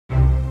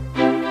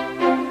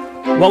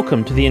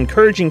Welcome to the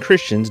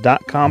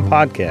EncouragingChristians.com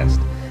podcast.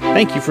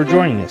 Thank you for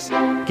joining us.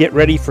 Get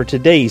ready for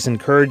today's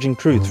encouraging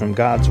truth from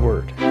God's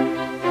Word.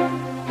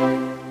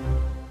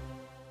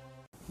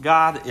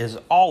 God is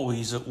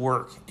always at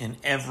work in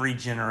every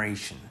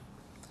generation.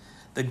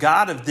 The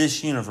God of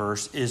this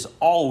universe is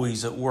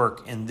always at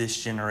work in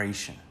this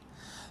generation.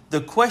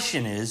 The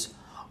question is,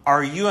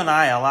 are you and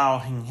I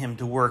allowing Him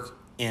to work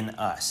in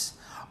us?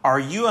 Are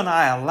you and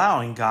I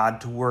allowing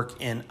God to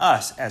work in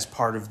us as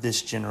part of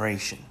this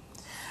generation?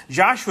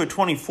 Joshua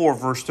 24,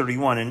 verse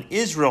 31, and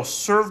Israel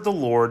served the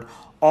Lord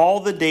all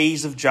the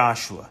days of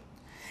Joshua,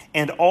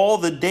 and all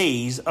the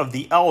days of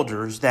the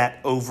elders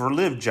that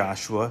overlived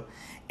Joshua,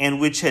 and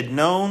which had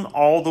known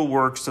all the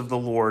works of the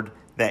Lord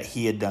that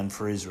He had done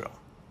for Israel.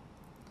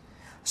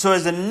 So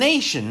as a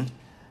nation,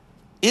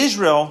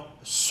 Israel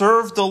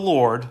served the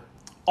Lord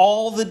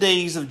all the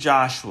days of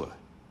Joshua.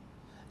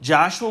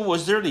 Joshua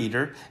was their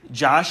leader.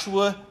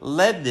 Joshua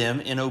led them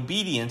in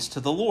obedience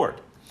to the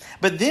Lord.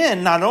 But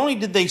then, not only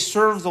did they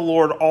serve the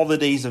Lord all the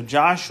days of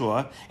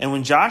Joshua, and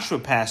when Joshua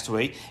passed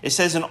away, it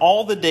says in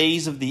all the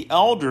days of the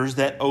elders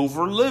that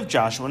overlived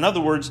Joshua. In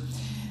other words,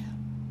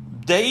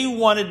 they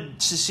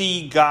wanted to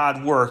see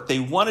God work. They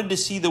wanted to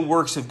see the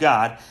works of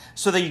God.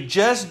 So they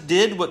just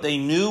did what they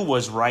knew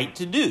was right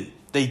to do.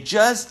 They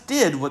just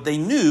did what they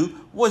knew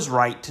was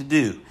right to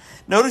do.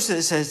 Notice that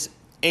it says,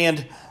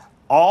 and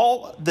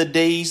all the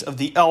days of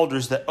the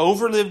elders that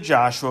overlived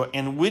Joshua,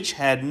 and which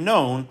had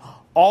known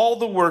all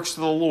the works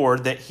of the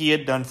Lord that He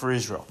had done for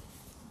Israel.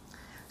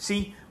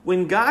 See,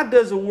 when God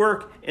does a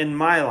work in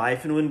my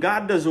life, and when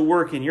God does a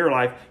work in your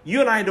life,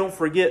 you and I don't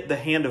forget the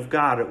hand of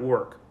God at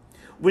work.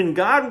 When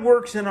God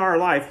works in our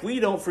life, we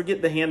don't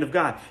forget the hand of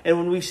God. And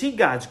when we see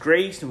God's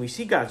grace, and we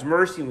see God's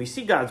mercy, and we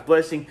see God's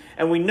blessing,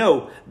 and we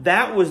know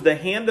that was the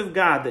hand of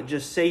God that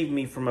just saved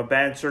me from a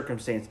bad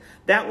circumstance.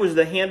 That was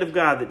the hand of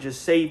God that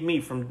just saved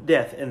me from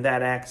death in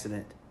that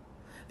accident.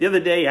 The other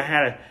day, I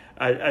had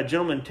a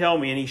gentleman tell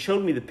me, and he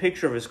showed me the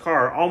picture of his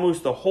car.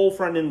 Almost the whole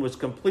front end was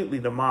completely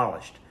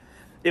demolished.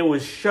 It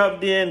was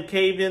shoved in,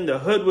 caved in, the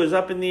hood was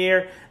up in the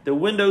air, the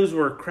windows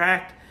were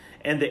cracked,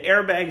 and the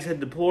airbags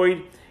had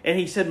deployed. And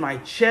he said, my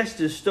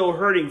chest is still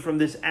hurting from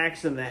this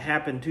accident that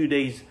happened 2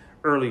 days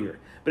earlier.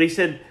 But he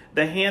said,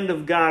 the hand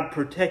of God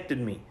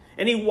protected me.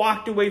 And he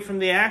walked away from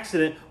the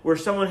accident where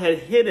someone had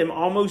hit him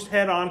almost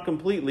head on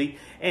completely.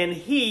 And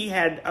he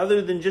had,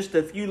 other than just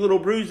a few little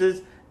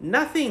bruises,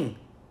 nothing.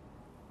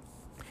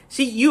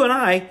 See, you and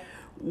I,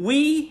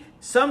 we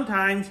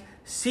sometimes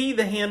see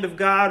the hand of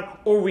God,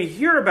 or we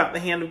hear about the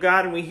hand of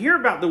God, and we hear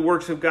about the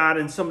works of God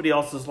in somebody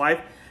else's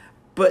life.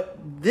 But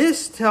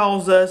this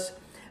tells us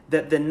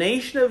that the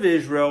nation of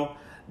Israel,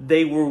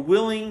 they were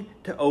willing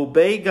to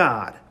obey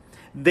God.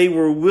 They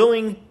were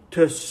willing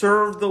to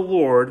serve the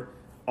Lord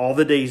all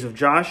the days of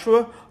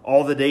Joshua,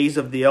 all the days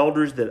of the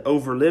elders that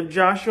overlived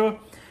Joshua.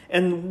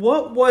 And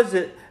what was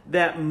it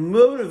that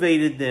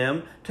motivated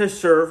them to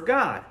serve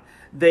God?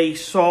 They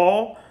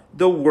saw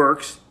the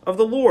works of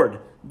the Lord.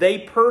 They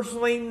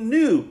personally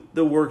knew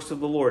the works of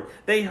the Lord.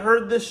 They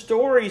heard the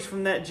stories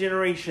from that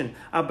generation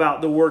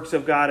about the works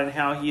of God and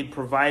how He had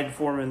provided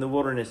for them in the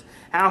wilderness,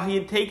 how He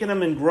had taken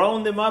them and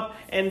grown them up,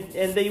 and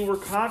they were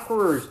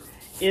conquerors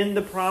in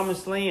the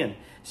promised land.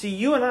 See,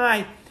 you and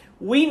I,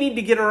 we need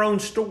to get our own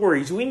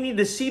stories. We need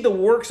to see the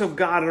works of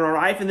God in our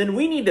life, and then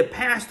we need to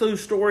pass those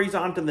stories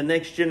on to the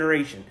next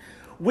generation.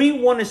 We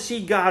want to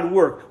see God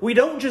work. We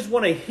don't just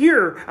want to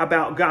hear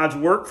about God's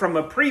work from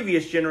a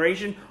previous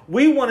generation.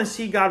 We want to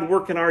see God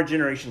work in our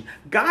generation.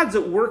 God's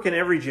at work in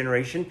every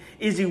generation.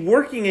 Is He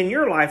working in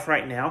your life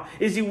right now?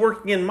 Is He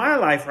working in my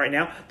life right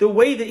now? The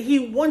way that He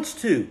wants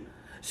to.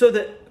 So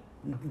that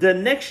the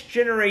next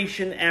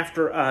generation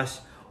after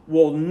us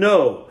will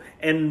know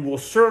and will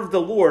serve the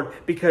Lord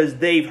because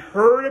they've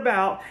heard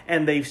about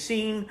and they've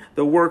seen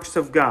the works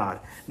of God.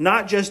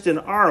 Not just in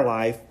our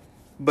life,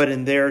 but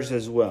in theirs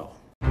as well.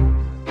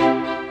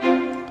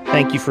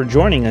 Thank you for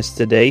joining us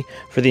today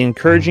for the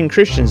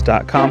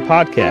EncouragingChristians.com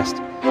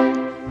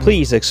podcast.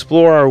 Please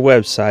explore our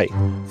website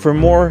for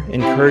more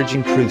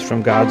encouraging truths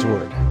from God's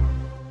Word.